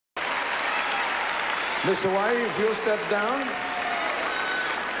Miss Hawaii, if you'll step down.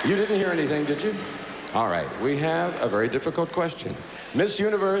 You didn't hear anything, did you? All right, we have a very difficult question. Miss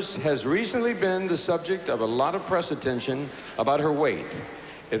Universe has recently been the subject of a lot of press attention about her weight.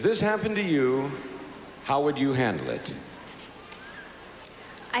 If this happened to you, how would you handle it?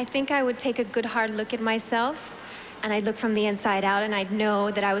 I think I would take a good hard look at myself, and I'd look from the inside out, and I'd know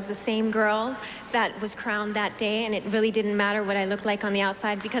that I was the same girl that was crowned that day, and it really didn't matter what I looked like on the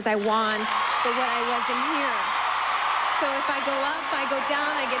outside because I won for what I was in here. So if I go up, I go down,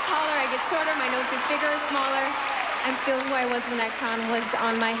 I get taller, I get shorter, my nose gets bigger, smaller, I'm still who I was when that crown was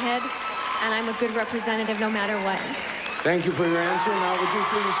on my head, and I'm a good representative no matter what. Thank you for your answer. Now, would you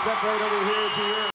please step right over here to your